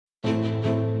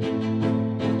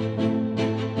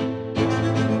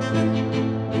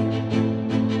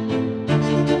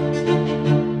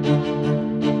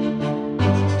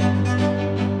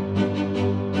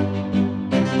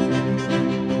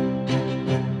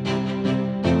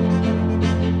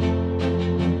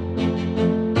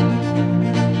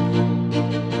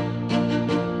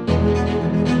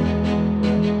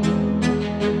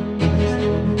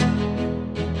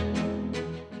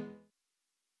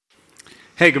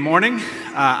Hey, good morning.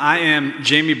 I am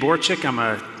Jamie Bochik. I'm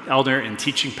an elder and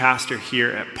teaching pastor here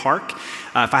at Park.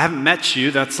 If I haven't met you,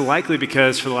 that's likely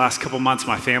because for the last couple months,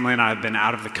 my family and I have been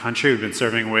out of the country. We've been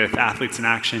serving with Athletes in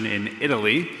Action in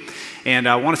Italy. And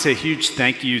I want to say a huge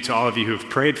thank you to all of you who have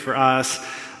prayed for us,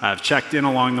 have checked in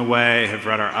along the way, have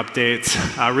read our updates.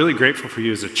 Really grateful for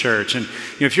you as a church. And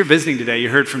if you're visiting today, you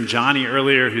heard from Johnny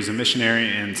earlier, who's a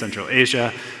missionary in Central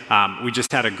Asia. We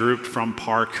just had a group from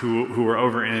Park who were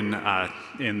over in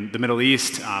the Middle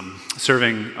East,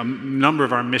 serving a number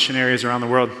of our missionaries around the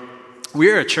world. We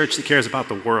are a church that cares about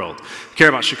the world. We care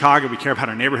about Chicago, we care about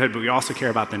our neighborhood, but we also care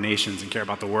about the nations and care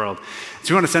about the world.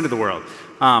 So we want to send to the world.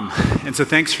 And so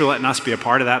thanks for letting us be a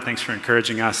part of that. Thanks for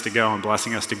encouraging us to go and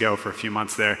blessing us to go for a few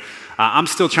months there. I'm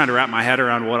still trying to wrap my head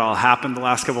around what all happened the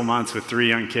last couple months with 3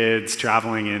 young kids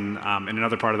traveling in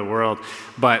another part of the world.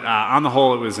 But on the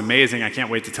whole, it was amazing. I can't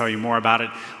wait to tell you more about it.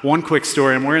 One quick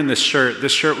story. I'm wearing this shirt.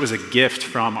 This shirt was a gift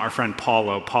from our friend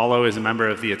Paulo. Paulo is a member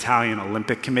of the Italian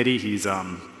Olympic Committee.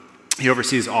 He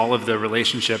oversees all of the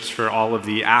relationships for all of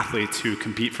the athletes who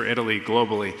compete for Italy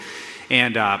globally.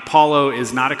 And Paulo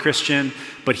is not a Christian,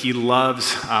 but he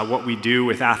loves what we do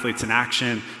with Athletes in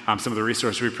Action, some of the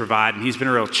resources we provide, and he's been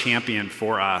a real champion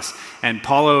for us. And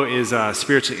Paulo is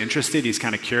spiritually interested. He's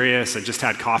kind of curious. I just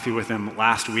had coffee with him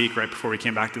last week, right before we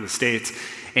came back to the States,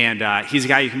 and he's a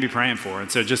guy you can be praying for.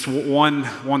 And so just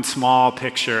one small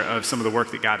picture of some of the work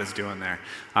that God is doing there,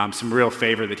 some real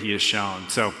favor that he has shown.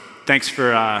 So thanks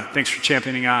for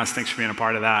championing us. Thanks for being a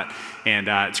part of that. And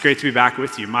it's great to be back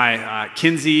with you. My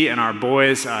Kinsey and our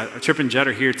boys, Trip and Jet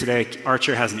are here today.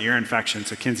 Archer has an ear infection,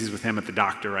 so Kinsey's with him at the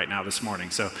doctor right now this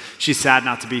morning. So she's sad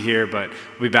not to be here, but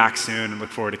we'll be back soon and look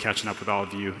forward to catching up with all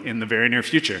of you in the very near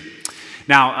future.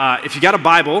 Now, if you got a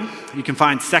Bible, you can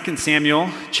find 2 Samuel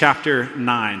chapter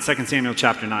 9. 2 Samuel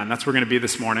chapter 9. That's where we're going to be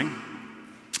this morning.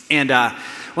 And I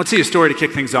want to tell you a story to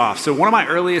kick things off. So one of my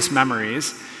earliest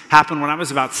memories happened when I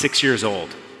was about 6 years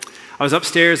old. I was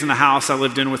upstairs in the house I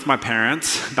lived in with my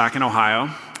parents back in Ohio,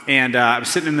 and I was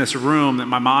sitting in this room that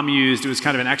my mom used. It was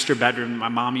kind of an extra bedroom that my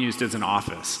mom used as an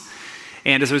office.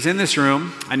 And as I was in this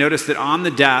room, I noticed that on the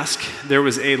desk, there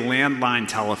was a landline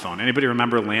telephone. Anybody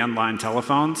remember landline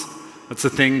telephones? That's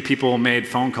the thing people made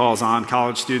phone calls on,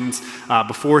 college students,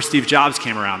 before Steve Jobs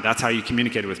came around. That's how you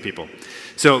communicated with people.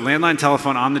 So landline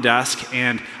telephone on the desk,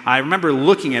 and I remember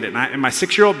looking at it, and in my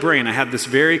 6-year-old brain, I had this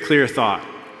very clear thought.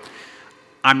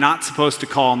 I'm not supposed to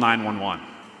call 911.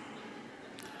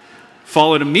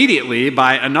 Followed immediately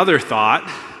by another thought,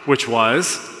 which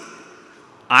was,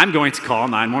 I'm going to call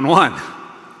 911.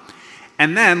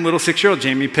 And then little 6-year-old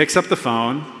Jamie picks up the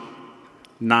phone.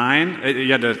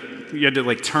 You had to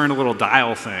like turn a little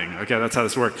dial thing. Okay, that's how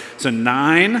this worked. So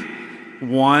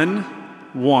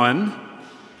 911,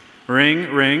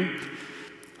 ring.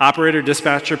 Operator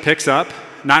dispatcher picks up.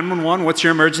 911, what's your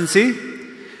emergency?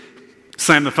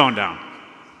 Slam the phone down.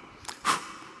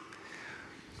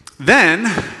 Then,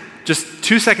 just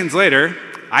 2 seconds later,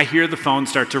 I hear the phone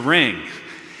start to ring.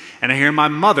 And I hear my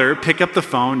mother pick up the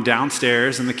phone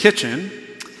downstairs in the kitchen.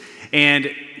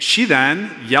 And she then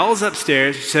yells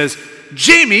upstairs, she says,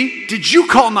 Jamie, did you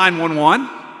call 911?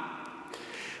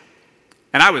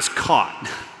 And I was caught.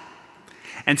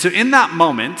 And so in that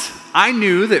moment, I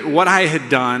knew that what I had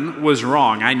done was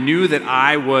wrong. I knew that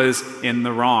I was in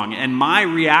the wrong. And my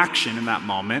reaction in that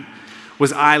moment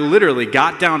was I literally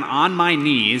got down on my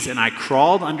knees and I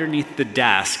crawled underneath the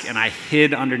desk and I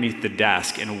hid underneath the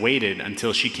desk and waited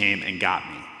until she came and got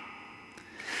me.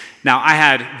 Now, I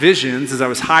had visions as I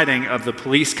was hiding of the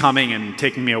police coming and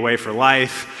taking me away for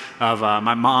life, of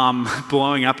my mom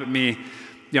blowing up at me.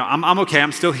 I'm okay,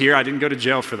 I'm still here. I didn't go to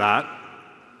jail for that.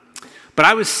 But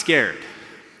I was scared.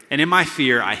 And in my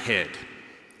fear, I hid.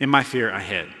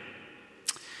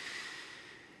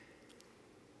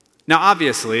 Now,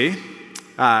 obviously,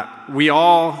 we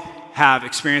all have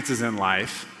experiences in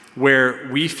life where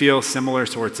we feel similar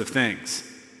sorts of things.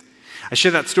 I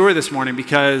share that story this morning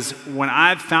because when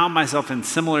I've found myself in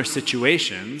similar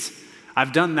situations,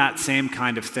 I've done that same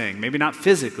kind of thing. Maybe not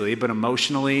physically, but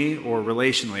emotionally or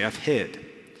relationally, I've hid.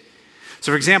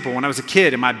 So for example, when I was a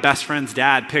kid and my best friend's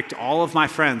dad picked all of my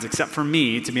friends except for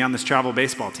me to be on this travel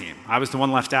baseball team, I was the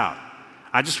one left out.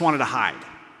 I just wanted to hide.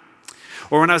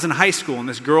 Or when I was in high school and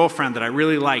this girlfriend that I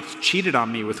really liked cheated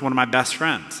on me with one of my best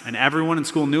friends and everyone in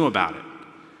school knew about it,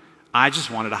 I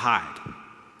just wanted to hide.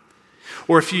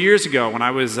 Or a few years ago when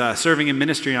I was serving in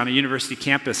ministry on a university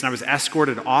campus and I was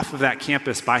escorted off of that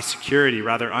campus by security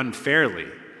rather unfairly,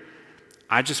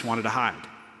 I just wanted to hide.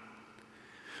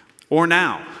 Or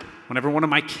now, whenever one of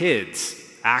my kids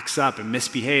acts up and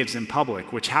misbehaves in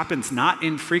public, which happens not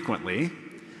infrequently,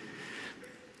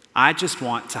 I just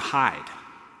want to hide.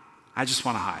 I just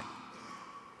want to hide.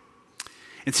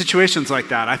 In situations like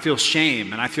that, I feel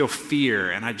shame and I feel fear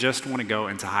and I just want to go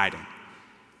into hiding.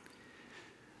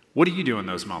 What do you do in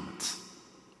those moments?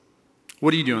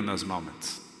 What do you do in those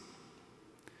moments?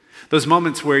 Those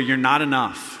moments where you're not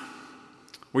enough,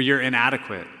 where you're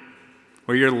inadequate,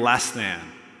 where you're less than,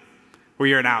 where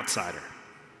you're an outsider.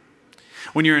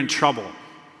 When you're in trouble,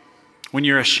 when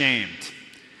you're ashamed,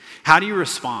 how do you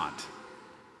respond?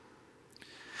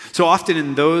 So often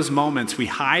in those moments, we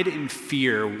hide in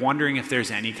fear, wondering if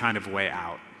there's any kind of way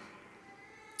out.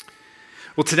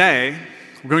 Well, today,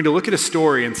 we're going to look at a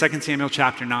story in 2 Samuel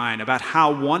chapter 9 about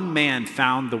how one man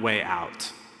found the way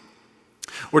out.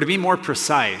 Or to be more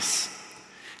precise,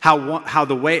 how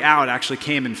the way out actually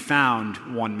came and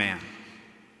found one man.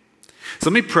 So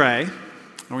let me pray, and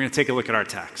we're going to take a look at our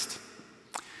text.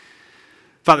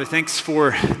 Father, thanks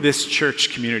for this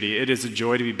church community. It is a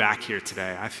joy to be back here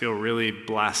today. I feel really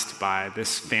blessed by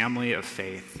this family of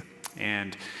faith.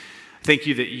 And thank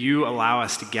you that you allow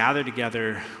us to gather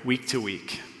together week to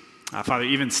week. Father,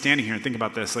 even standing here and think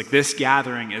about this, like this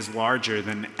gathering is larger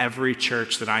than every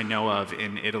church that I know of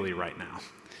in Italy right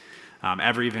now.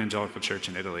 Every evangelical church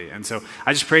in Italy. And so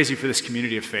I just praise you for this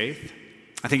community of faith.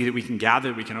 I think that we can gather,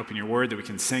 that we can open your word, that we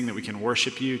can sing, that we can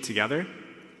worship you together.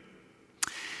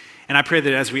 And I pray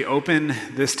that as we open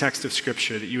this text of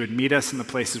Scripture, that you would meet us in the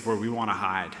places where we want to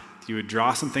hide. That you would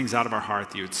draw some things out of our heart,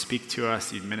 that you would speak to us,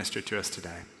 that you'd minister to us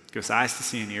today. Give us eyes to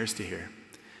see and ears to hear.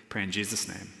 Pray in Jesus'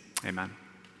 name. Amen.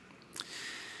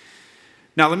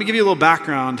 Now, let me give you a little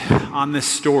background on this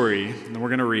story, and then we're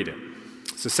going to read it.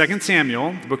 So 2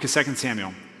 Samuel, the book of 2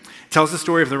 Samuel, tells the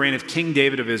story of the reign of King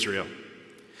David of Israel.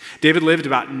 David lived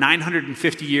about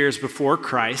 950 years before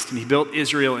Christ, and he built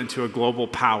Israel into a global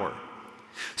power.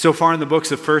 So far in the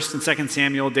books of 1 and 2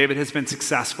 Samuel, David has been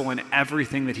successful in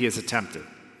everything that he has attempted.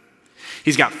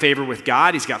 He's got favor with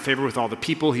God. He's got favor with all the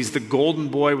people. He's the golden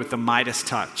boy with the Midas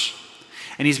touch.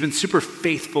 And he's been super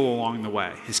faithful along the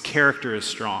way. His character is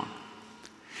strong.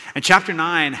 And chapter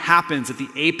 9 happens at the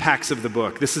apex of the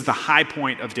book. This is the high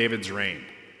point of David's reign.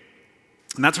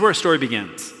 And that's where our story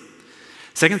begins.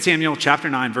 2 Samuel chapter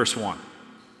 9, verse 1.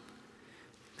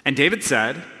 And David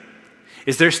said,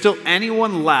 "Is there still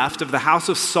anyone left of the house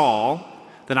of Saul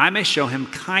that I may show him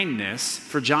kindness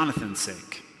for Jonathan's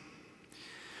sake?"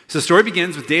 So the story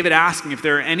begins with David asking if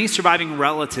there are any surviving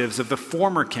relatives of the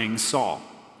former king Saul.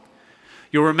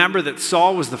 You'll remember that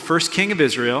Saul was the first king of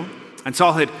Israel, and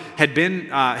Saul had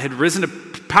risen to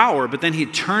power, but then he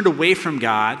turned away from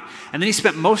God, and then he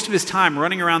spent most of his time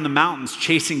running around the mountains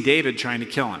chasing David, trying to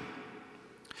kill him.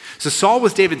 So Saul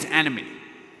was David's enemy.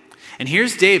 And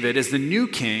here's David as the new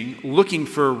king looking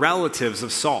for relatives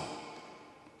of Saul.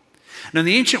 Now, in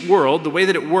the ancient world, the way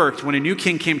that it worked when a new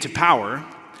king came to power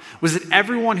was that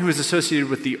everyone who was associated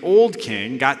with the old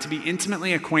king got to be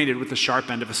intimately acquainted with the sharp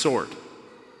end of a sword.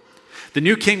 The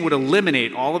new king would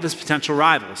eliminate all of his potential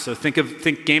rivals. So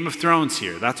think Game of Thrones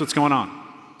here. That's what's going on.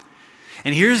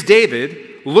 And here's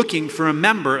David looking for a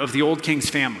member of the old king's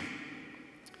family.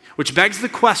 Which begs the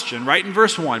question, right in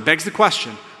verse 1, begs the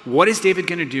question, what is David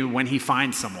going to do when he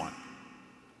finds someone?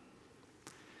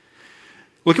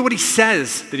 Look at what he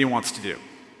says that he wants to do.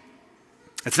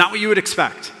 It's not what you would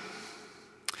expect.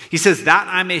 He says, "That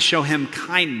I may show him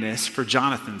kindness for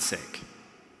Jonathan's sake."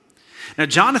 Now,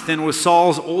 Jonathan was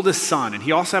Saul's oldest son, and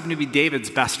he also happened to be David's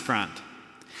best friend.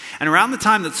 And around the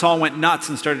time that Saul went nuts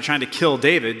and started trying to kill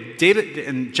David, David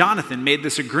and Jonathan made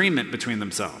this agreement between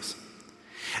themselves.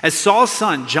 As Saul's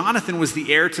son, Jonathan was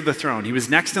the heir to the throne. He was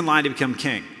next in line to become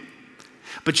king.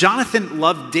 But Jonathan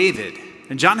loved David,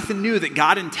 and Jonathan knew that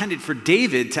God intended for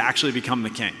David to actually become the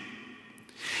king.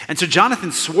 And so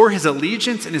Jonathan swore his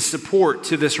allegiance and his support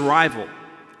to this rival.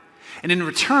 And in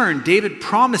return, David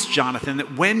promised Jonathan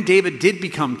that when David did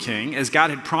become king, as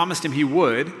God had promised him he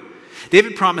would,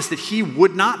 David promised that he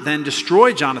would not then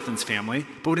destroy Jonathan's family,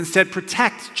 but would instead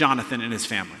protect Jonathan and his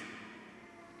family.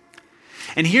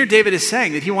 And here David is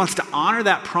saying that he wants to honor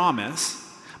that promise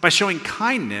by showing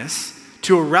kindness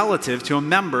to a relative, to a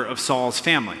member of Saul's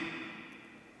family.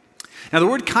 Now the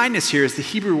word kindness here is the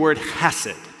Hebrew word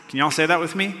chesed. Can you all say that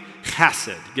with me?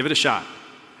 Chesed. Give it a shot.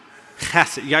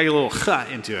 Chesed. You got your little ch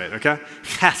into it, okay?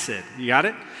 Chesed. You got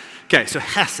it? Okay, so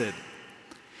chesed.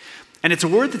 And it's a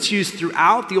word that's used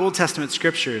throughout the Old Testament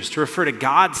scriptures to refer to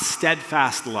God's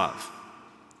steadfast love.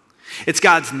 It's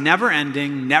God's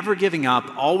never-ending, never giving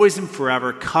up, always and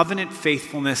forever, covenant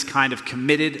faithfulness kind of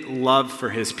committed love for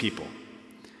his people.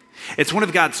 It's one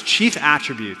of God's chief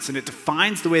attributes, and it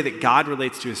defines the way that God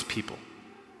relates to his people.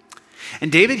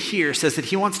 And David here says that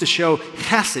he wants to show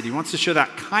chesed, he wants to show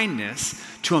that kindness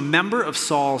to a member of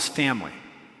Saul's family.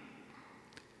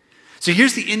 So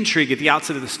here's the intrigue at the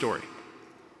outset of the story.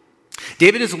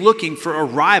 David is looking for a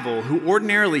rival who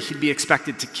ordinarily he'd be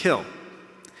expected to kill.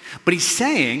 But he's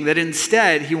saying that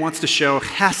instead he wants to show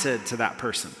chesed to that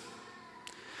person.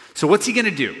 So what's he going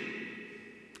to do?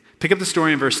 Pick up the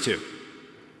story in verse 2.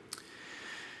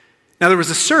 Now there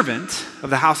was a servant of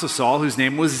the house of Saul whose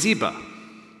name was Ziba,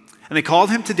 and they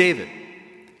called him to David.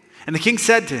 And the king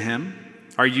said to him,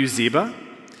 "Are you Ziba?"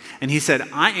 And he said,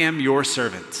 "I am your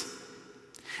servant."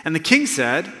 And the king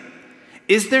said,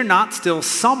 "Is there not still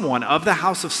someone of the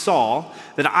house of Saul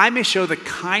that I may show the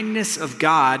kindness of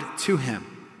God to him?"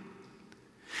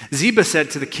 Ziba said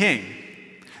to the king,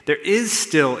 "There is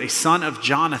still a son of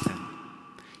Jonathan.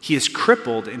 He is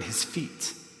crippled in his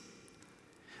feet."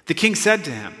 The king said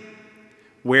to him,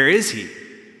 "Where is he?"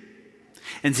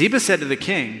 And Ziba said to the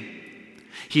king,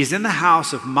 "He is in the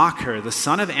house of Machir, the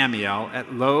son of Ammiel,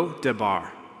 at Lo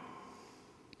Debar."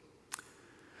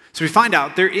 So we find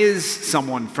out there is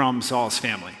someone from Saul's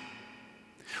family.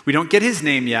 We don't get his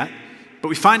name yet, but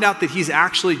we find out that he's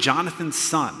actually Jonathan's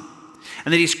son,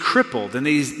 and that he's crippled, and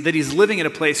that he's living at a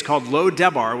place called Lo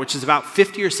Debar, which is about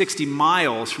 50 or 60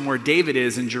 miles from where David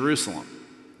is in Jerusalem.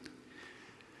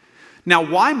 Now,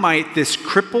 why might this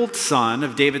crippled son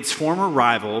of David's former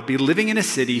rival be living in a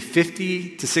city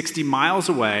 50 to 60 miles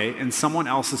away in someone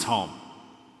else's home?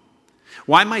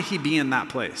 Why might he be in that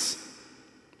place?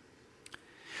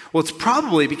 Well, it's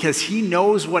probably because he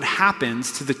knows what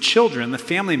happens to the children, the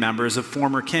family members of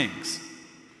former kings.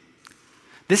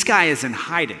 This guy is in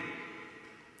hiding.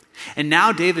 And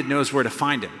now David knows where to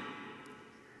find him.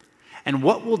 And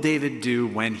what will David do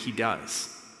when he does?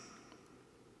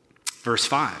 Verse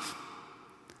 5.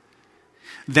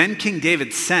 Then King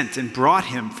David sent and brought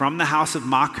him from the house of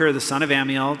Machir, the son of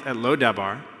Ammiel, at Lo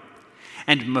Debar.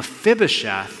 And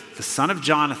Mephibosheth, the son of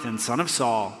Jonathan, son of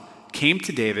Saul, came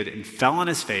to David and fell on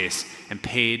his face and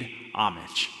paid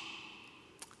homage.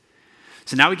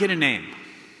 So now we get a name.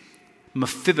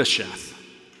 Mephibosheth.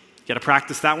 You got to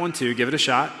practice that one too. Give it a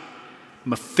shot.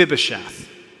 Mephibosheth.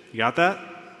 You got that?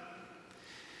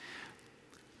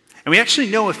 And we actually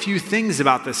know a few things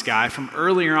about this guy from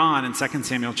earlier on in 2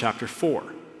 Samuel chapter 4.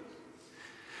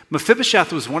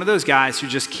 Mephibosheth was one of those guys who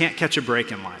just can't catch a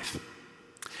break in life.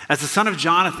 As the son of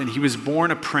Jonathan, he was born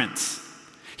a prince.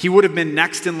 He would have been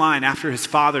next in line after his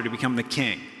father to become the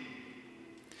king.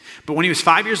 But when he was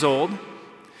 5 years old,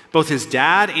 both his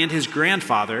dad and his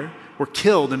grandfather were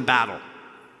killed in battle.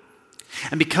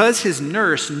 And because his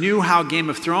nurse knew how Game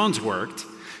of Thrones worked,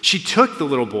 she took the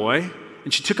little boy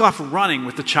and she took off running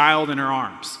with the child in her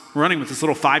arms, running with this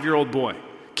little 5-year-old boy,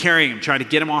 carrying him, trying to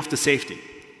get him off to safety.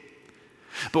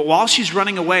 But while she's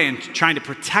running away and trying to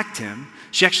protect him,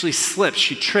 she actually slips,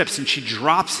 she trips, and she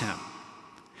drops him.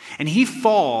 And he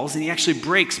falls, and he actually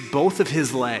breaks both of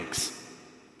his legs.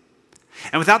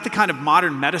 And without the kind of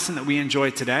modern medicine that we enjoy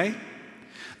today,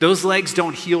 those legs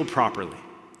don't heal properly.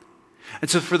 And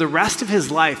so for the rest of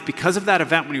his life, because of that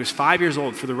event when he was 5 years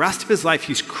old, for the rest of his life,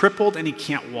 he's crippled and he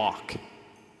can't walk.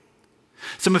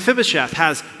 So Mephibosheth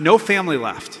has no family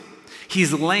left.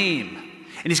 He's lame,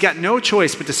 and he's got no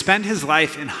choice but to spend his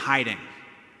life in hiding.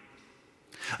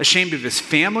 Ashamed of his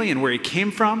family and where he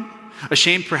came from,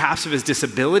 ashamed perhaps of his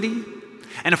disability,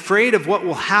 and afraid of what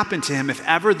will happen to him if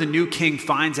ever the new king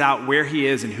finds out where he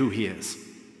is and who he is.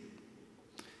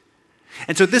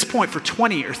 And so at this point, for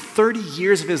 20 or 30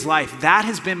 years of his life, that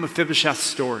has been Mephibosheth's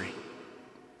story.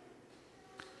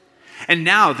 And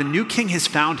now the new king has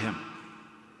found him.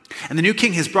 And the new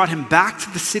king has brought him back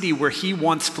to the city where he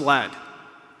once fled.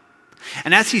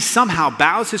 And as he somehow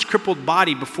bows his crippled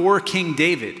body before King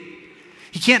David,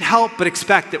 he can't help but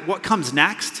expect that what comes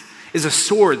next is a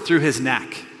sword through his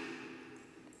neck.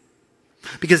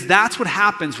 Because that's what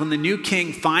happens when the new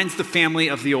king finds the family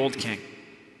of the old king.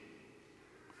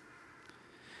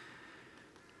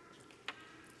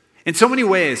 In so many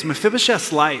ways,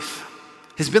 Mephibosheth's life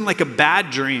has been like a bad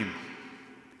dream.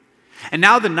 And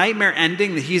now the nightmare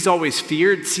ending that he's always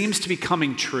feared seems to be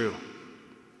coming true.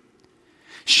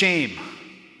 Shame,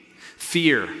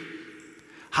 fear,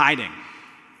 hiding.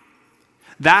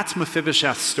 That's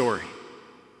Mephibosheth's story.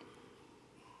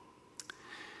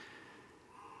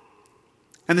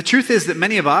 And the truth is that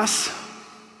many of us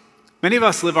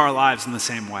live our lives in the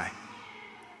same way.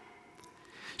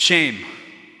 Shame,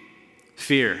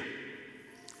 fear,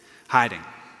 hiding.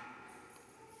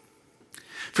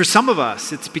 For some of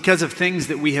us, it's because of things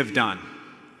that we have done.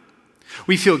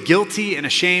 We feel guilty and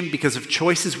ashamed because of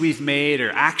choices we've made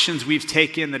or actions we've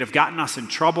taken that have gotten us in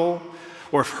trouble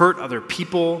or have hurt other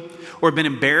people or have been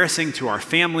embarrassing to our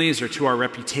families or to our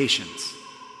reputations.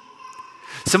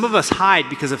 Some of us hide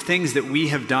because of things that we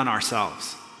have done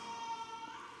ourselves.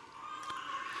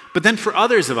 But then for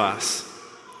others of us,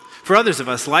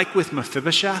 like with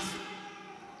Mephibosheth,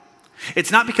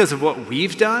 it's not because of what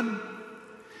we've done,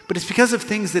 but it's because of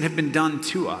things that have been done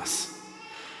to us.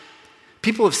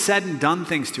 People have said and done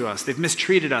things to us. They've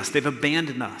mistreated us. They've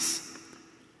abandoned us.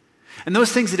 And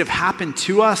those things that have happened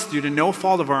to us due to no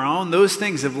fault of our own, those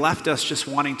things have left us just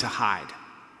wanting to hide.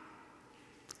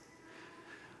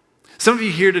 Some of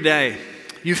you here today,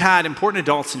 you've had important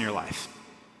adults in your life.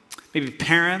 Maybe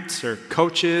parents or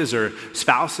coaches or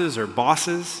spouses or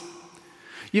bosses.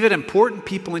 You've had important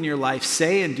people in your life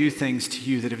say and do things to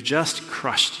you that have just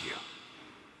crushed you.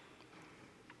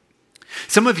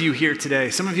 Some of you here today,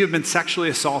 some of you have been sexually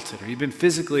assaulted, or you've been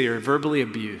physically or verbally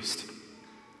abused.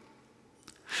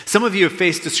 Some of you have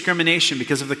faced discrimination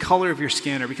because of the color of your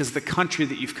skin or because of the country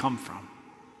that you've come from.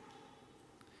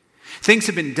 Things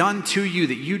have been done to you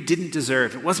that you didn't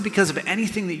deserve. It wasn't because of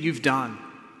anything that you've done.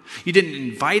 You didn't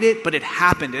invite it, but it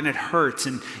happened and it hurts,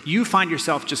 and you find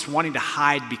yourself just wanting to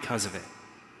hide because of it.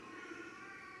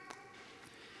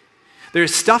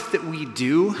 There's stuff that we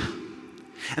do,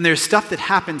 and there's stuff that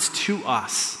happens to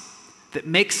us that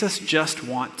makes us just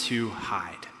want to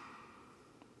hide.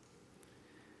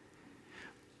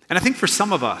 And I think for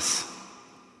some of us,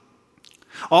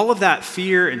 all of that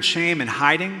fear and shame and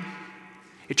hiding,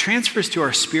 it transfers to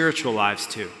our spiritual lives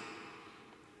too.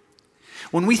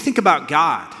 When we think about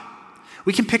God,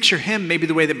 we can picture him maybe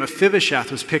the way that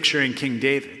Mephibosheth was picturing King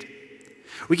David.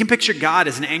 We can picture God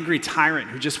as an angry tyrant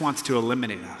who just wants to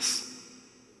eliminate us.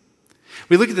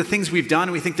 We look at the things we've done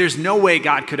and we think there's no way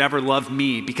God could ever love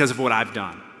me because of what I've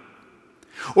done.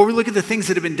 Or we look at the things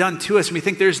that have been done to us and we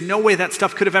think there's no way that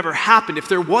stuff could have ever happened if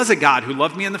there was a God who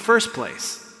loved me in the first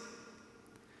place.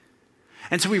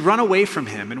 And so we run away from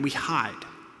him and we hide.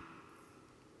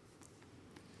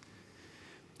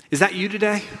 Is that you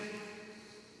today?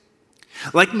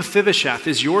 Like Mephibosheth,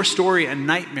 is your story a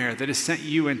nightmare that has sent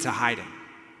you into hiding?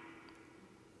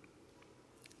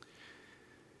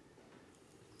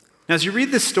 Now, as you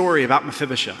read this story about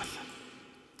Mephibosheth,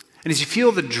 and as you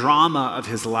feel the drama of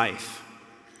his life,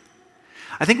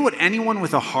 I think what anyone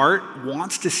with a heart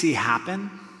wants to see happen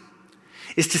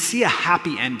is to see a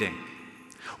happy ending.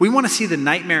 We want to see the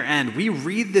nightmare end. We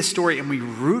read this story and we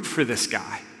root for this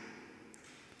guy.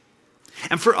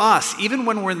 And for us, even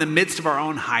when we're in the midst of our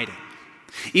own hiding,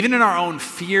 even in our own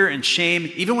fear and shame,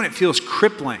 even when it feels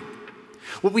crippling,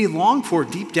 what we long for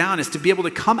deep down is to be able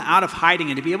to come out of hiding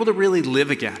and to be able to really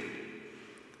live again.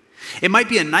 It might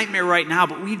be a nightmare right now,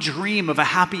 but we dream of a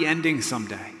happy ending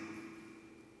someday.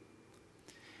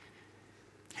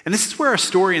 And this is where our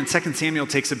story in 2 Samuel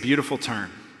takes a beautiful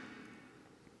turn.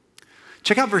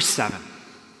 Check out verse 7.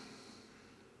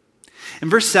 In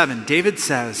verse 7, David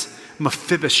says,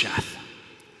 Mephibosheth.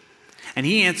 And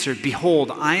he answered,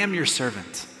 Behold, I am your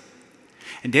servant.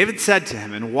 And David said to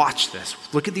him, and watch this,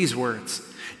 look at these words.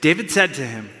 David said to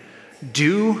him,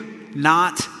 Do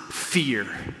not fear.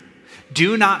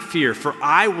 Do not fear, for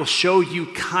I will show you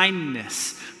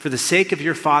kindness for the sake of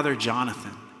your father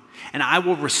Jonathan. And I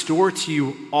will restore to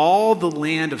you all the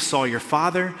land of Saul your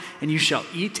father, and you shall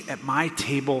eat at my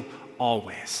table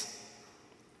always.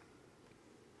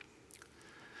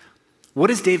 What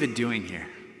is David doing here?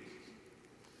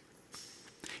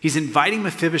 He's inviting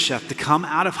Mephibosheth to come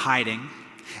out of hiding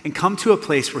and come to a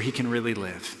place where he can really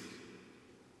live.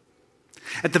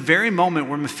 At the very moment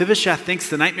where Mephibosheth thinks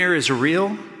the nightmare is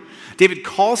real, David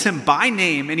calls him by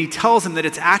name and he tells him that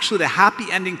it's actually the happy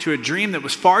ending to a dream that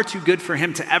was far too good for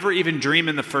him to ever even dream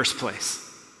in the first place.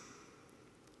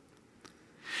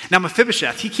 Now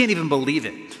Mephibosheth, he can't even believe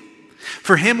it.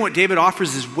 For him, what David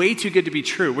offers is way too good to be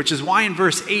true, which is why in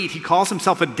verse 8, he calls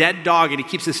himself a dead dog and he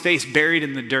keeps his face buried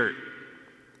in the dirt.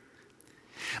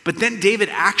 But then David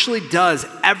actually does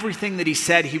everything that he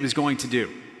said he was going to do.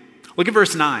 Look at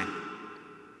verse 9.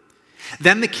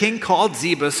 Then the king called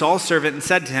Ziba, Saul's servant, and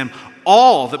said to him,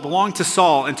 All that belonged to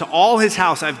Saul and to all his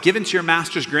house I have given to your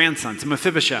master's grandson, to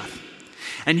Mephibosheth.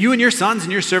 And you and your sons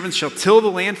and your servants shall till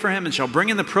the land for him and shall bring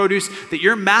in the produce, that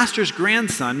your master's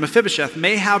grandson, Mephibosheth,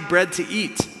 may have bread to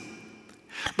eat.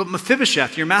 But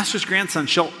Mephibosheth, your master's grandson,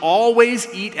 shall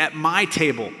always eat at my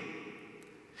table.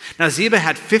 Now Ziba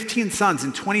had 15 sons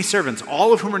and 20 servants,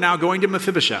 all of whom are now going to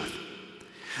Mephibosheth.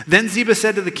 Then Ziba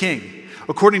said to the king,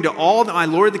 According to all that my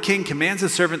lord the king commands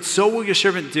his servant, so will your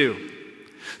servant do.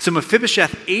 So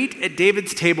Mephibosheth ate at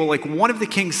David's table like one of the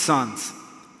king's sons.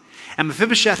 And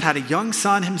Mephibosheth had a young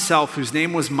son himself whose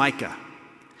name was Micah.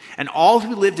 And all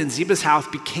who lived in Ziba's house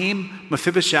became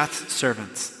Mephibosheth's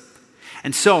servants.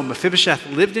 And so Mephibosheth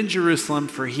lived in Jerusalem,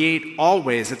 for he ate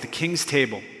always at the king's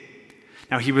table.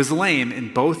 Now he was lame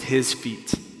in both his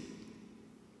feet.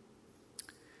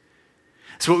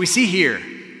 So what we see here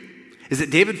is that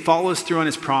David follows through on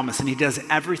his promise and he does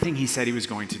everything he said he was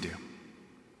going to do.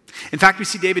 In fact, we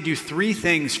see David do 3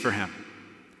 things for him.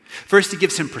 First, he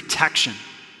gives him protection.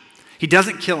 He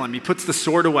doesn't kill him. He puts the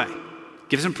sword away,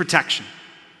 gives him protection.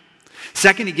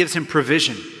 Second, he gives him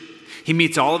provision. He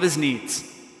meets all of his needs.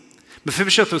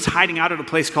 Mephibosheth was hiding out at a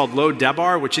place called Lo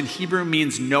Debar, which in Hebrew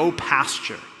means no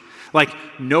pasture, like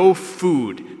no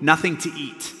food, nothing to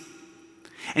eat.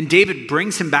 And David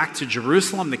brings him back to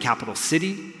Jerusalem, the capital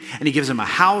city, and he gives him a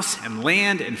house and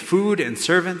land and food and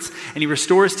servants, and he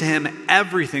restores to him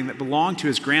everything that belonged to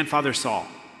his grandfather Saul.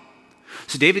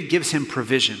 So David gives him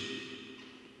provision.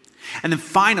 And then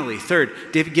finally, third,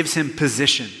 David gives him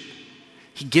position.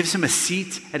 He gives him a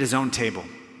seat at his own table.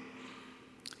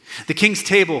 The king's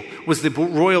table was the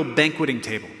royal banqueting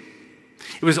table.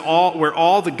 It was where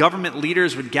all the government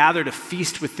leaders would gather to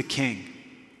feast with the king.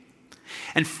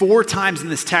 And 4 times in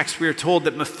this text, we are told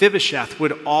that Mephibosheth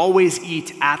would always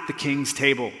eat at the king's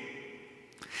table.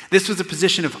 This was a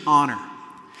position of honor.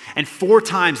 And 4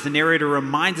 times the narrator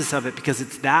reminds us of it because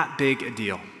it's that big a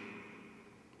deal.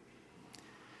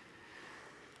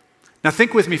 Now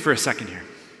think with me for a second here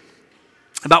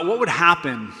about what would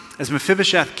happen as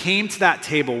Mephibosheth came to that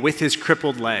table with his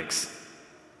crippled legs.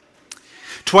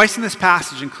 Twice in this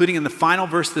passage, including in the final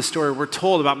verse of the story, we're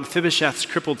told about Mephibosheth's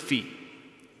crippled feet.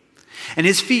 And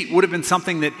his feet would have been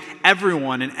something that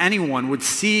everyone and anyone would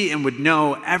see and would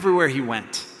know everywhere he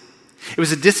went. It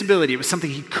was a disability. It was something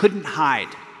he couldn't hide.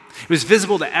 It was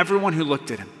visible to everyone who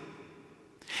looked at him.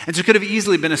 And so it could have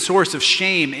easily been a source of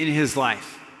shame in his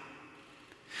life.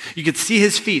 You could see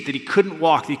his feet, that he couldn't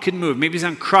walk, that he couldn't move. Maybe he's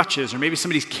on crutches, or maybe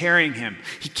somebody's carrying him.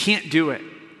 He can't do it.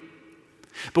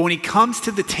 But when he comes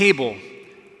to the table,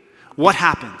 what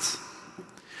happens?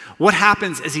 What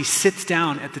happens as he sits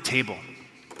down at the table?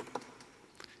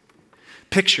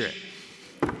 Picture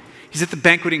it. He's at the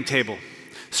banqueting table,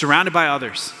 surrounded by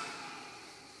others.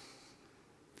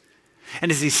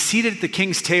 And as he's seated at the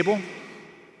king's table,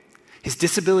 his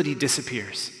disability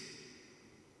disappears.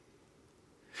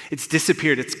 It's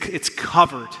disappeared. It's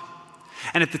covered.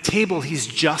 And at the table, he's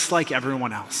just like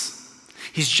everyone else.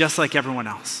 He's just like everyone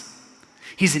else.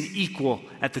 He's an equal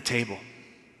at the table.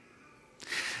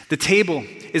 The table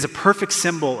is a perfect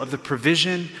symbol of the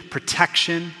provision,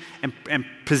 protection, and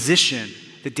position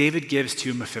that David gives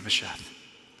to Mephibosheth.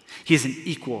 He is an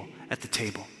equal at the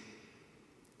table.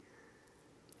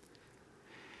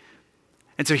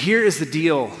 And so here is the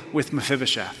deal with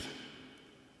Mephibosheth.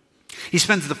 He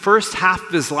spends the first half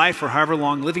of his life, or however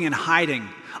long, living in hiding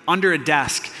under a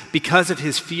desk because of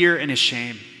his fear and his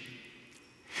shame.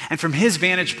 And from his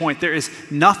vantage point, there's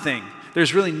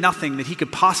really nothing that he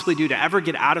could possibly do to ever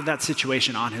get out of that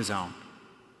situation on his own.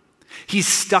 He's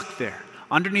stuck there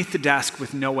underneath the desk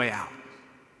with no way out.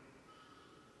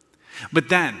 But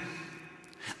then,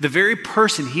 the very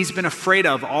person he's been afraid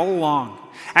of all along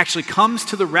actually comes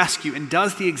to the rescue and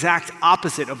does the exact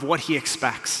opposite of what he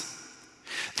expects.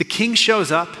 The king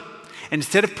shows up, and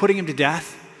instead of putting him to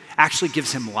death, actually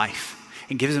gives him life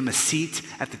and gives him a seat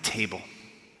at the table.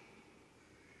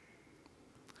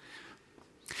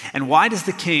 And why does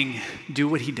the king do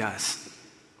what he does?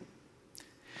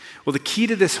 Well, the key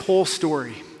to this whole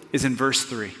story is in verse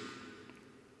 3.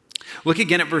 Look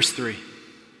again at verse 3.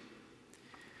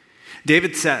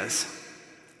 David says,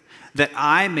 that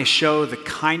I may show the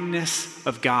kindness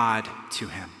of God to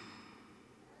him.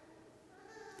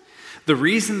 The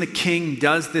reason the king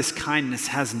does this kindness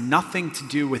has nothing to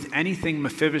do with anything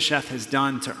Mephibosheth has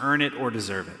done to earn it or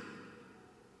deserve it.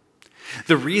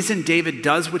 The reason David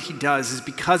does what he does is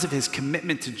because of his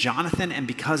commitment to Jonathan and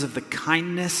because of the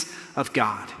kindness of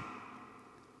God.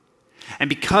 And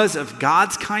because of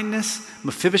God's kindness,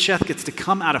 Mephibosheth gets to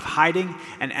come out of hiding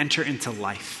and enter into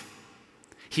life.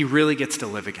 He really gets to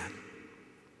live again.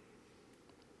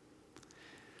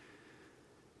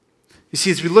 You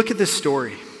see, as we look at this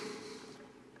story,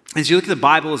 as you look at the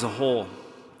Bible as a whole,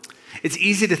 it's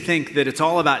easy to think that it's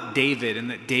all about David and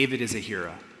that David is a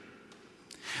hero.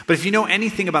 But if you know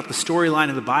anything about the storyline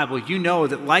of the Bible, you know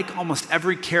that like almost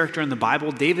every character in the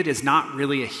Bible, David is not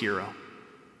really a hero.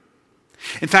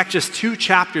 In fact, just 2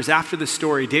 chapters after the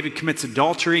story, David commits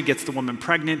adultery, gets the woman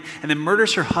pregnant, and then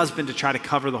murders her husband to try to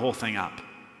cover the whole thing up.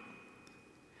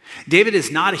 David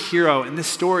is not a hero, and this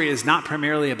story is not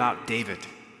primarily about David.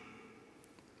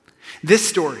 This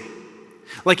story,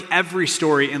 like every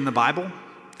story in the Bible,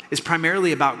 is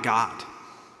primarily about God.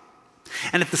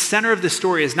 And at the center of this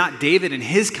story is not David and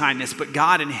his kindness, but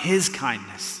God and his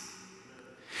kindness.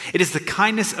 It is the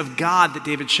kindness of God that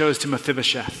David shows to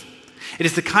Mephibosheth. It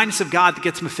is the kindness of God that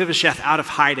gets Mephibosheth out of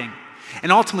hiding.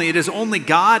 And ultimately, it is only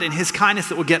God and his kindness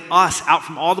that will get us out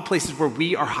from all the places where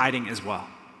we are hiding as well.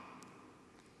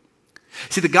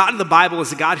 See, the God of the Bible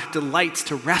is a God who delights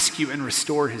to rescue and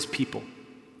restore his people.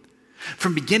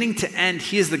 From beginning to end,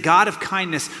 he is the God of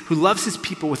kindness who loves his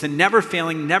people with a never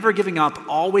failing, never giving up,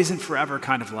 always and forever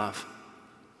kind of love.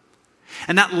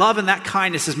 And that love and that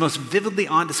kindness is most vividly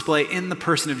on display in the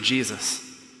person of Jesus.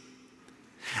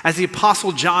 As the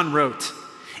Apostle John wrote,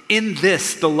 "In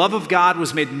this, the love of God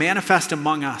was made manifest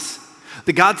among us.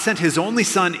 That God sent his only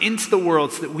Son into the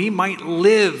world so that we might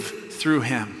live through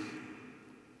him."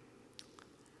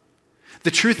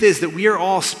 The truth is that we are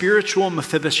all spiritual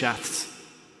Mephibosheths.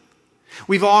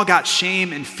 We've all got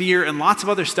shame and fear and lots of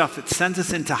other stuff that sends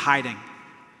us into hiding.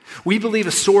 We believe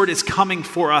a sword is coming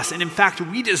for us, and in fact,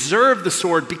 we deserve the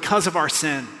sword because of our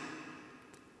sin.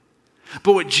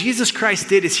 But what Jesus Christ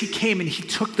did is he came and he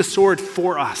took the sword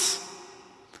for us.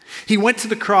 He went to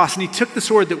the cross and he took the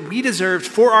sword that we deserved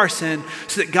for our sin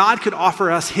so that God could offer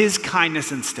us his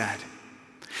kindness instead.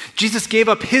 Jesus gave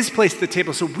up his place at the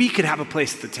table so we could have a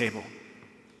place at the table.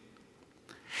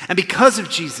 And because of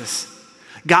Jesus,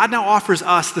 God now offers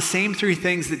us the same three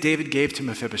things that David gave to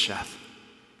Mephibosheth.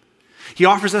 He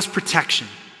offers us protection.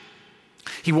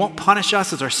 He won't punish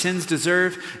us as our sins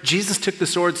deserve. Jesus took the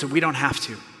sword so we don't have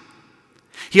to.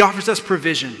 He offers us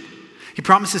provision. He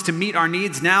promises to meet our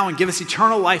needs now and give us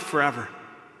eternal life forever.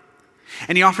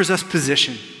 And he offers us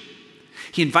position.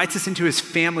 He invites us into his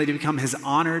family to become his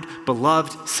honored,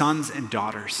 beloved sons and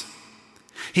daughters.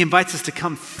 He invites us to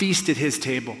come feast at his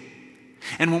table.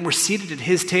 And when we're seated at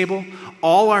his table,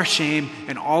 all our shame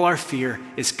and all our fear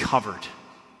is covered.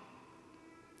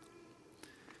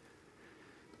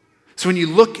 So when you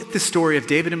look at the story of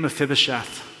David and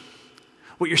Mephibosheth,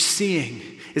 what you're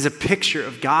seeing is a picture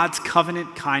of God's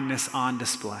covenant kindness on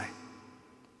display.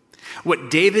 What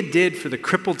David did for the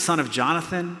crippled son of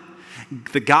Jonathan,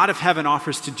 the God of heaven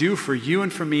offers to do for you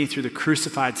and for me through the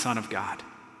crucified Son of God.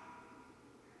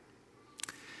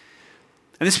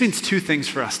 And this means two things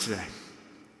for us today.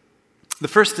 The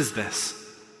first is this.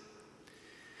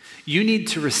 You need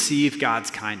to receive God's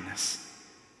kindness.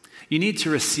 You need to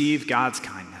receive God's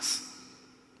kindness.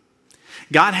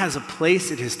 God has a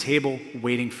place at his table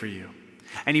waiting for you,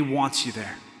 and he wants you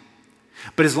there.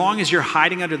 But as long as you're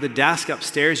hiding under the desk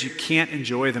upstairs, you can't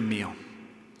enjoy the meal.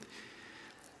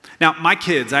 Now, my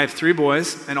kids, I have 3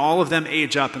 boys, and all of them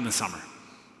age up in the summer.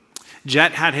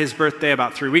 Jet had his birthday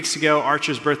about 3 weeks ago.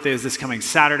 Archer's birthday is this coming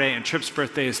Saturday, and Tripp's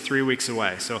birthday is 3 weeks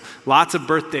away. So lots of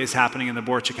birthdays happening in the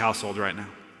Bochik household right now.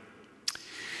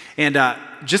 And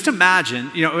just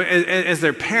imagine, as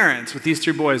their parents with these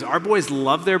 3 boys, our boys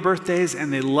love their birthdays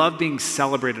and they love being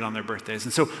celebrated on their birthdays.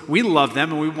 And so we love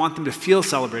them and we want them to feel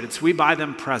celebrated. So we buy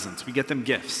them presents, we get them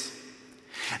gifts.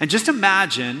 And just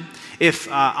imagine if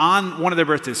on one of their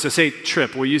birthdays, so say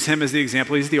Tripp, we'll use him as the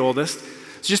example, he's the oldest.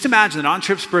 So just imagine that on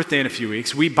Tripp's birthday in a few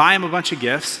weeks, we buy him a bunch of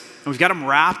gifts and we've got them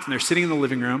wrapped and they're sitting in the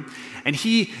living room. And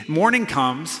morning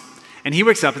comes, and he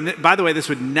wakes up, and by the way, this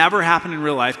would never happen in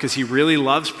real life because he really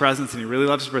loves presents and he really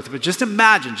loves his birthday. But just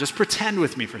imagine, just pretend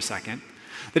with me for a second,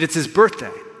 that it's his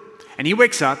birthday. And he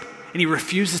wakes up and he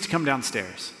refuses to come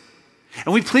downstairs.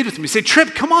 And we plead with him. We say,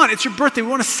 Tripp, come on, it's your birthday. We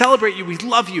want to celebrate you. We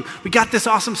love you. We got this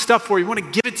awesome stuff for you. We want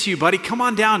to give it to you, buddy. Come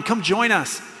on down. Come join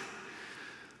us.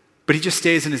 But he just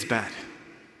stays in his bed.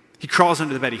 He crawls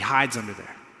under the bed. He hides under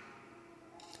there.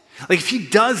 Like if he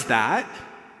does that,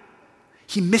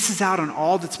 he misses out on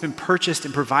all that's been purchased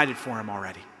and provided for him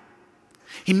already.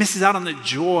 He misses out on the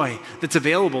joy that's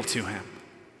available to him.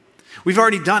 We've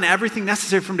already done everything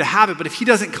necessary for him to have it, but if he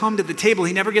doesn't come to the table,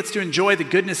 he never gets to enjoy the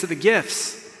goodness of the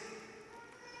gifts.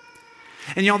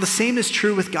 And the same is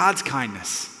true with God's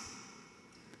kindness.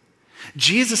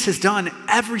 Jesus has done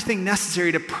everything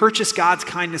necessary to purchase God's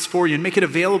kindness for you and make it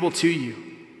available to you.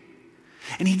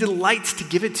 And he delights to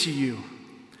give it to you.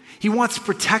 He wants to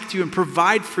protect you and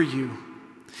provide for you.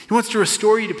 He wants to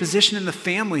restore you to position in the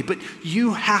family, but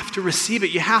you have to receive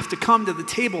it. You have to come to the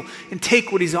table and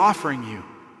take what he's offering you.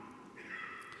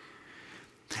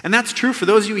 And that's true for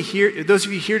those of you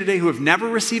here today who have never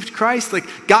received Christ.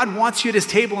 Like God wants you at his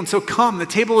table, and so come. The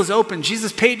table is open.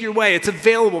 Jesus paid your way. It's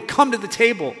available. Come to the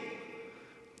table.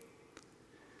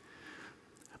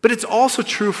 But it's also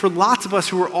true for lots of us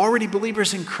who are already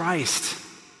believers in Christ.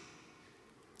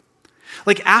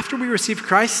 Like after we receive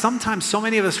Christ, sometimes so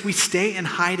many of us, we stay in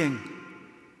hiding.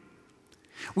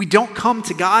 We don't come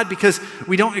to God because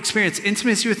we don't experience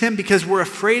intimacy with him because we're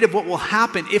afraid of what will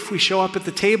happen if we show up at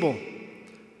the table.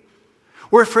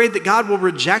 We're afraid that God will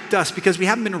reject us because we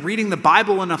haven't been reading the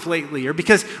Bible enough lately, or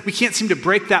because we can't seem to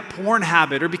break that porn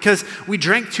habit, or because we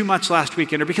drank too much last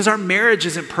weekend, or because our marriage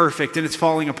isn't perfect and it's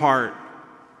falling apart.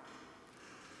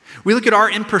 We look at our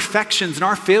imperfections and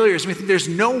our failures, and we think there's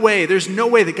no way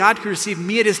that God could receive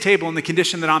me at his table in the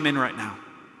condition that I'm in right now.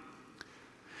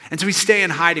 And so we stay in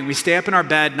hiding. We stay up in our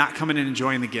bed, not coming and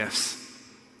enjoying the gifts.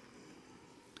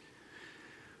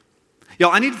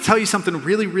 Y'all, I need to tell you something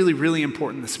really, really, really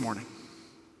important this morning.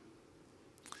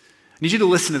 I need you to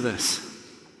listen to this.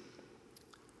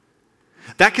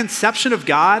 That conception of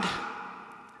God,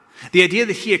 the idea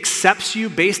that he accepts you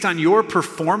based on your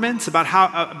performance,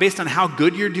 based on how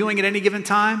good you're doing at any given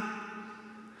time,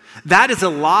 that is a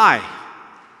lie.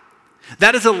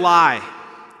 That is a lie.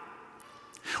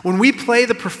 When we play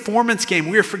the performance game,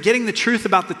 we are forgetting the truth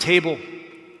about the table.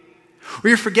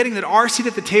 We are forgetting that our seat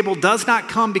at the table does not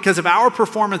come because of our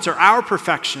performance or our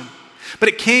perfection, but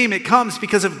it comes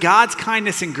because of God's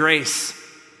kindness and grace.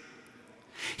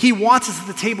 He wants us at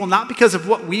the table not because of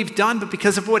what we've done, but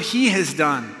because of what he has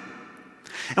done.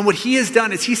 And what he has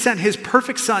done is he sent his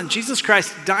perfect son, Jesus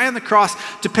Christ, to die on the cross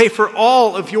to pay for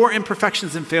all of your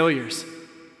imperfections and failures.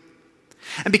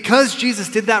 And because Jesus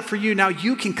did that for you, now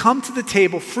you can come to the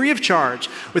table free of charge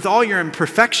with all your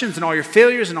imperfections and all your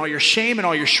failures and all your shame and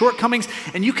all your shortcomings,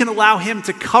 and you can allow him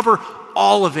to cover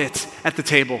all of it at the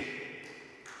table.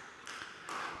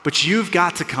 But you've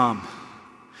got to come.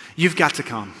 You've got to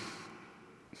come.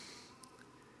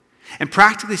 And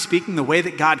practically speaking, the way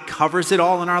that God covers it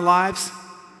all in our lives,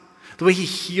 the way he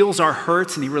heals our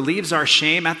hurts and he relieves our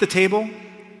shame at the table,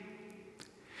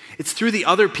 it's through the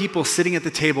other people sitting at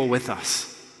the table with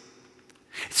us.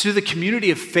 It's through the community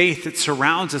of faith that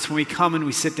surrounds us when we come and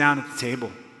we sit down at the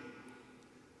table.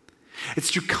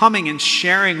 It's through coming and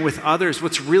sharing with others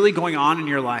what's really going on in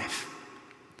your life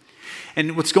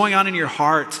and what's going on in your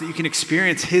heart so that you can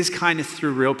experience his kindness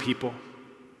through real people.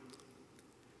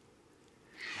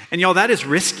 And y'all, that is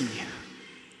risky.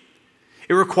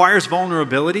 It requires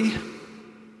vulnerability,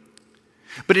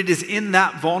 but it is in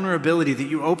that vulnerability that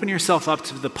you open yourself up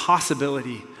to the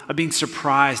possibility of being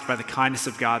surprised by the kindness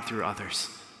of God through others.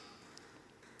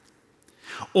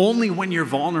 Only when you're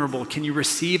vulnerable can you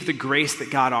receive the grace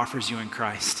that God offers you in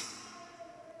Christ.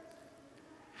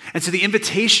 And so the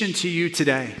invitation to you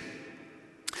today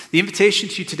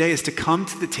is to come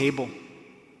to the table.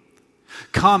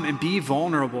 Come and be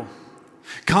vulnerable.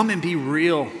 Come and be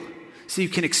real so you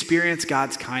can experience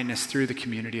God's kindness through the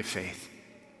community of faith.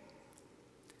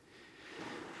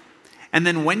 And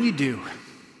then when you do,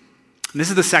 and this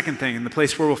is the second thing and the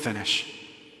place where we'll finish.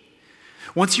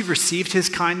 Once you've received his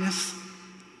kindness,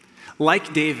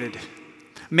 like David,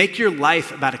 make your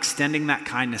life about extending that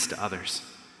kindness to others.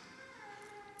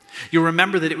 You'll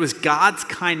remember that it was God's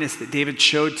kindness that David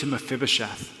showed to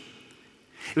Mephibosheth.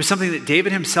 It was something that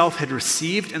David himself had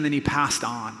received and then he passed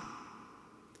on.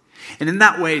 And in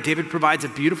that way, David provides a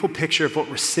beautiful picture of what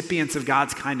recipients of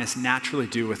God's kindness naturally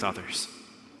do with others.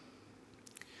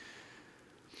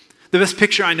 The best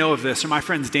picture I know of this are my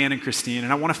friends Dan and Christine,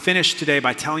 and I want to finish today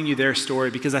by telling you their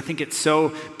story because I think it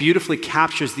so beautifully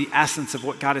captures the essence of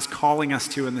what God is calling us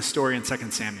to in this story in 2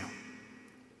 Samuel.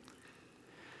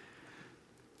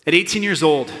 At 18 years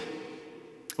old,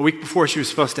 a week before she was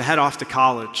supposed to head off to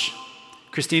college,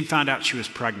 Christine found out she was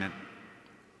pregnant.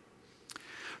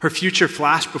 Her future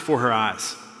flashed before her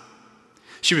eyes.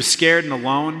 She was scared and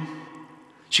alone.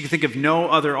 She could think of no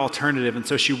other alternative, and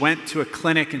so she went to a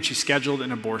clinic and she scheduled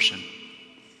an abortion.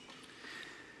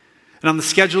 And on the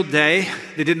scheduled day,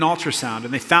 they did an ultrasound,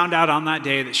 and they found out on that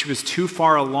day that she was too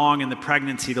far along in the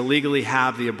pregnancy to legally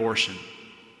have the abortion.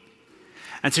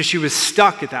 And so she was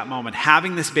stuck at that moment,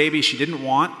 having this baby she didn't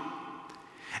want,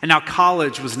 and now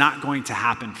college was not going to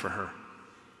happen for her.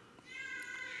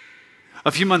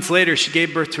 A few months later, she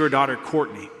gave birth to her daughter,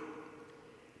 Courtney.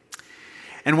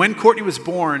 And when Courtney was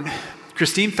born,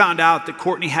 Christine found out that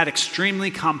Courtney had extremely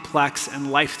complex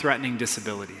and life-threatening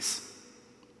disabilities.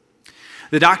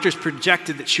 The doctors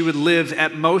projected that she would live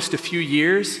at most a few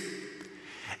years,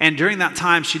 and during that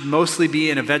time, she'd mostly be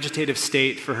in a vegetative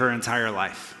state for her entire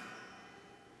life.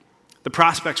 The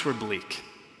prospects were bleak.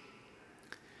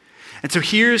 And so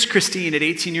here's Christine at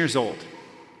 18 years old.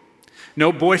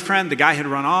 No boyfriend, the guy had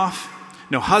run off.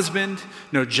 No husband,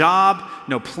 no job,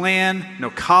 no plan, no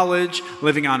college,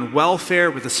 living on welfare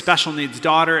with a special needs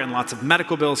daughter and lots of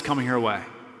medical bills coming her way.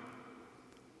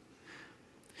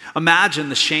 Imagine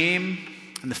the shame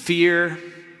and the fear,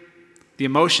 the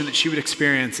emotion that she would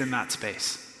experience in that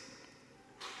space.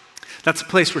 That's a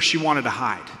place where she wanted to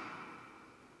hide.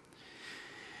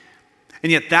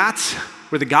 And yet that's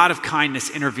where the God of kindness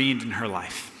intervened in her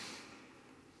life.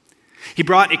 He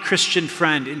brought a Christian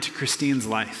friend into Christine's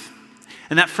life.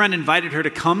 And that friend invited her to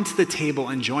come to the table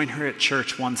and join her at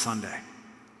church one Sunday.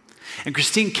 And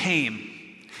Christine came,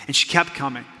 and she kept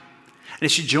coming. And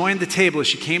as she joined the table, as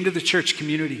she came to the church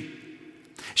community,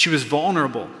 she was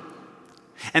vulnerable.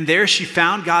 And there she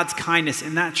found God's kindness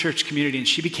in that church community, and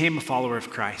she became a follower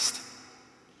of Christ.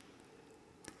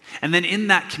 And then in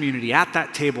that community, at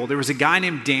that table, there was a guy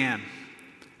named Dan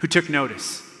who took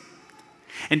notice.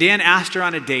 And Dan asked her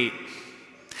on a date.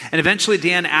 And eventually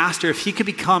Dan asked her if he could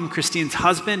become Christine's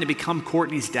husband and become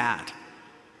Courtney's dad.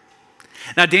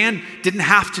 Now Dan didn't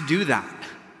have to do that.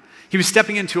 He was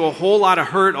stepping into a whole lot of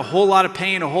hurt, a whole lot of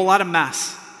pain, a whole lot of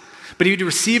mess. But he would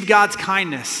receive God's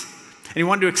kindness, and he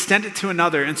wanted to extend it to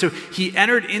another. And so he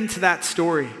entered into that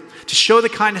story to show the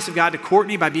kindness of God to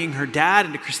Courtney by being her dad,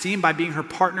 and to Christine by being her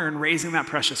partner in raising that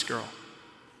precious girl.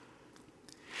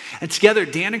 And together,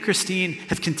 Dan and Christine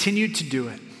have continued to do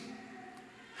it.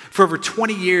 For over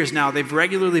 20 years now, they've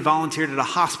regularly volunteered at a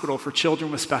hospital for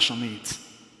children with special needs.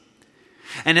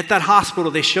 And at that hospital,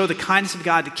 they show the kindness of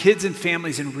God to kids and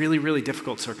families in really, really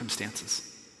difficult circumstances.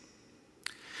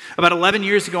 About 11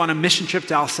 years ago on a mission trip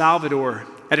to El Salvador,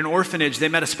 at an orphanage, they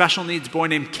met a special needs boy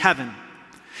named Kevin.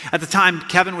 At the time,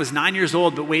 Kevin was 9 years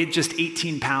old, but weighed just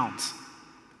 18 pounds.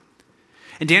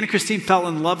 And Dan and Christine fell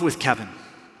in love with Kevin.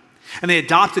 And they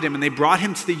adopted him, and they brought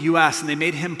him to the U.S., and they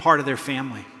made him part of their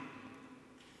family.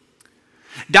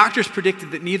 Doctors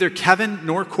predicted that neither Kevin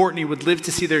nor Courtney would live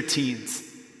to see their teens.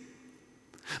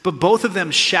 But both of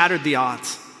them shattered the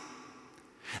odds.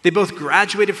 They both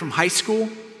graduated from high school.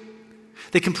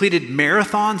 They completed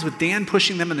marathons with Dan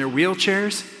pushing them in their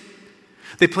wheelchairs.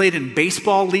 They played in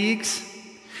baseball leagues.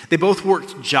 They both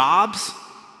worked jobs.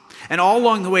 And all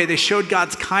along the way, they showed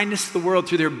God's kindness to the world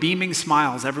through their beaming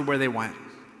smiles everywhere they went.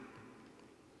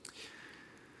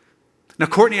 Now,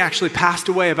 Courtney actually passed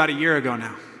away about a year ago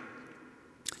now.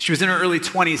 She was in her early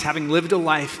 20s, having lived a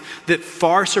life that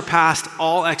far surpassed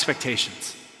all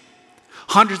expectations.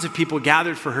 Hundreds of people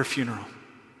gathered for her funeral.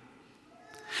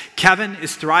 Kevin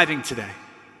is thriving today.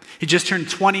 He just turned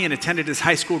 20 and attended his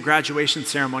high school graduation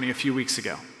ceremony a few weeks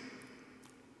ago.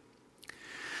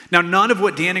 Now, none of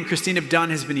what Dan and Christine have done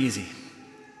has been easy.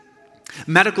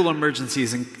 Medical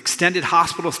emergencies and extended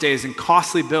hospital stays and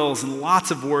costly bills and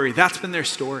lots of worry, that's been their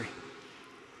story.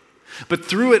 But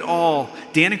through it all,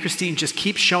 Dan and Christine just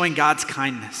keep showing God's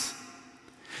kindness.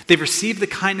 They've received the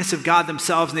kindness of God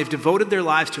themselves, and they've devoted their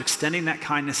lives to extending that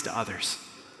kindness to others.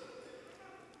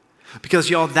 Because,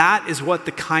 y'all, that is what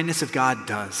the kindness of God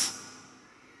does.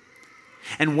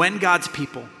 And when God's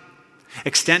people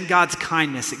extend God's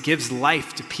kindness, it gives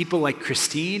life to people like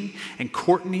Christine and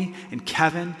Courtney and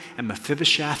Kevin and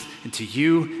Mephibosheth, and to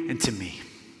you and to me.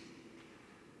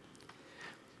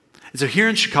 And so here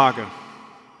in Chicago,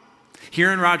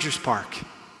 here in Rogers Park,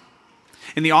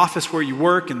 in the office where you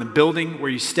work, in the building where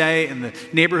you stay, in the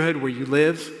neighborhood where you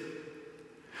live,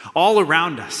 all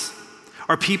around us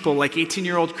are people like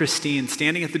 18-year-old Christine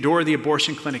standing at the door of the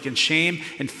abortion clinic in shame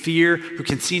and fear, who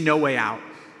can see no way out.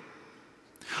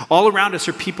 All around us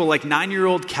are people like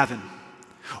 9-year-old Kevin,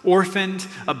 orphaned,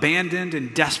 abandoned,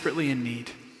 and desperately in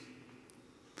need.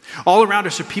 All around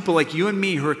us are people like you and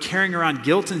me who are carrying around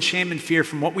guilt and shame and fear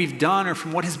from what we've done or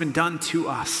from what has been done to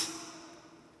us.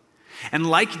 And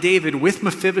like David with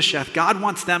Mephibosheth, God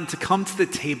wants them to come to the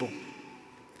table.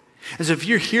 As if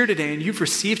you're here today and you've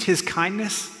received his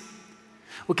kindness,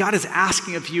 what God is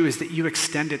asking of you is that you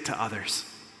extend it to others.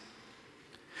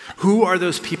 Who are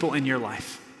those people in your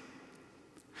life?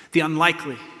 The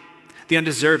unlikely, the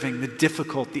undeserving, the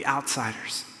difficult, the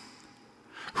outsiders.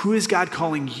 Who is God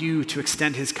calling you to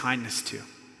extend his kindness to?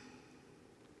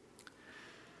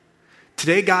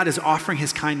 Today, God is offering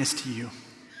his kindness to you.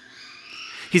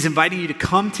 He's inviting you to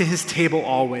come to his table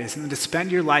always, and to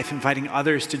spend your life inviting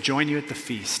others to join you at the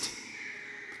feast.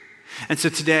 And so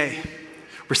today,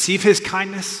 receive his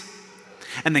kindness,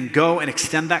 and then go and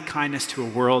extend that kindness to a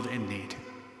world in need.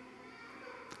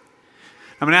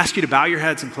 I'm going to ask you to bow your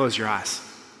heads and close your eyes.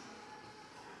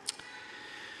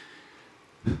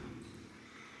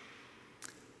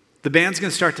 The band's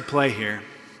going to start to play here.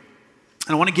 And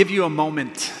I want to give you a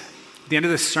moment at the end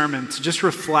of this sermon to just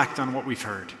reflect on what we've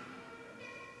heard.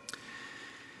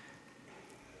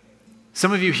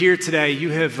 Some of you here today, you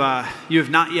have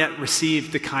not yet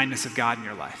received the kindness of God in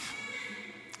your life.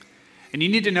 And you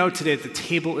need to know today that the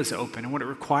table is open, and what it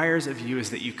requires of you is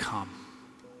that you come.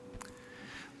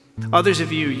 Others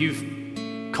of you,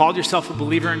 you've called yourself a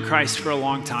believer in Christ for a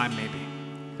long time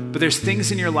maybe, but there's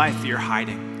things in your life that you're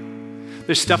hiding.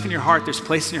 There's stuff in your heart, there's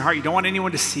places in your heart you don't want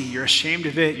anyone to see. You're ashamed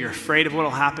of it, you're afraid of what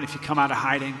will happen if you come out of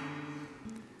hiding.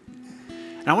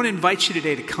 And I want to invite you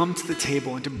today to come to the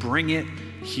table and to bring it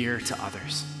here to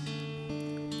others.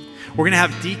 We're going to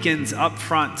have deacons up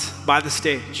front by the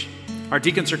stage. Our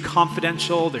deacons are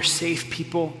confidential, they're safe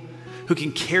people who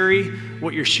can carry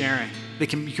what you're sharing You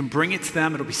can bring it to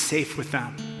them. It'll be safe with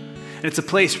them. And it's a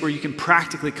place where you can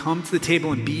practically come to the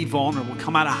table and be vulnerable,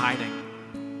 come out of hiding.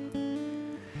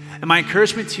 And my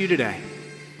encouragement to you today,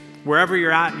 wherever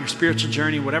you're at in your spiritual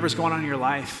journey, whatever's going on in your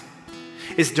life,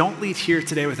 is don't leave here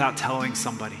today without telling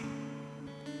somebody.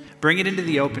 Bring it into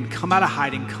the open, come out of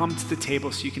hiding, come to the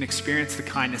table so you can experience the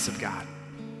kindness of God.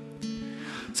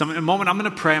 So in a moment, I'm going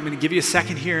to pray. I'm going to give you a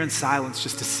second here in silence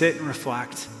just to sit and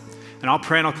reflect. And I'll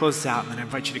pray and I'll close this out, and then I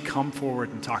invite you to come forward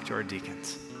and talk to our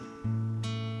deacons.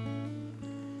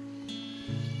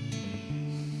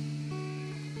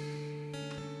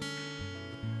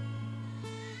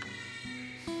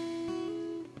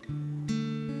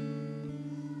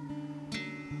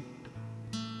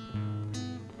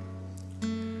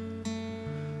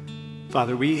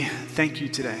 Father, we thank you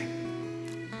today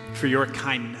for your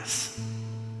kindness.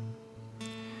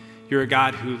 You're a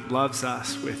God who loves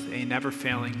us with a never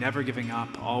failing, never giving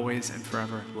up, always and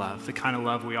forever love, the kind of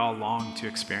love we all long to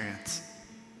experience,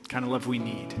 the kind of love we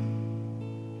need.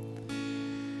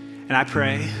 And I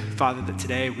pray, Father, that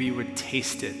today we would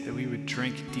taste it, that we would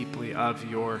drink deeply of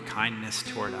your kindness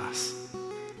toward us.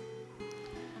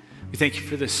 We thank you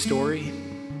for this story.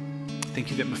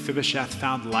 Thank you that Mephibosheth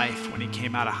found life when he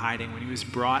came out of hiding, when he was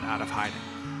brought out of hiding.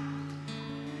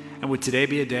 And would today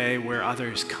be a day where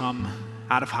others come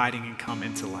out of hiding and come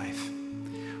into life?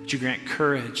 Would you grant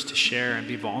courage to share and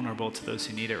be vulnerable to those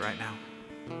who need it right now?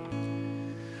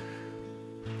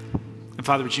 And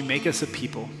Father, would you make us a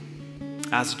people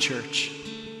as a church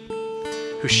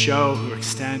who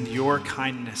extend your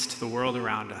kindness to the world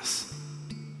around us,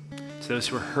 to those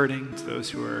who are hurting, to those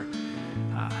who are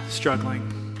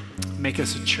struggling. Make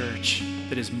us a church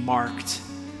that is marked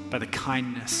by the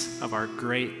kindness of our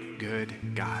great,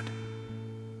 good God.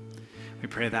 We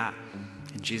pray that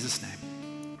in Jesus'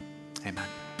 name. Amen.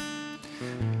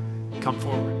 Come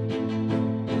forward.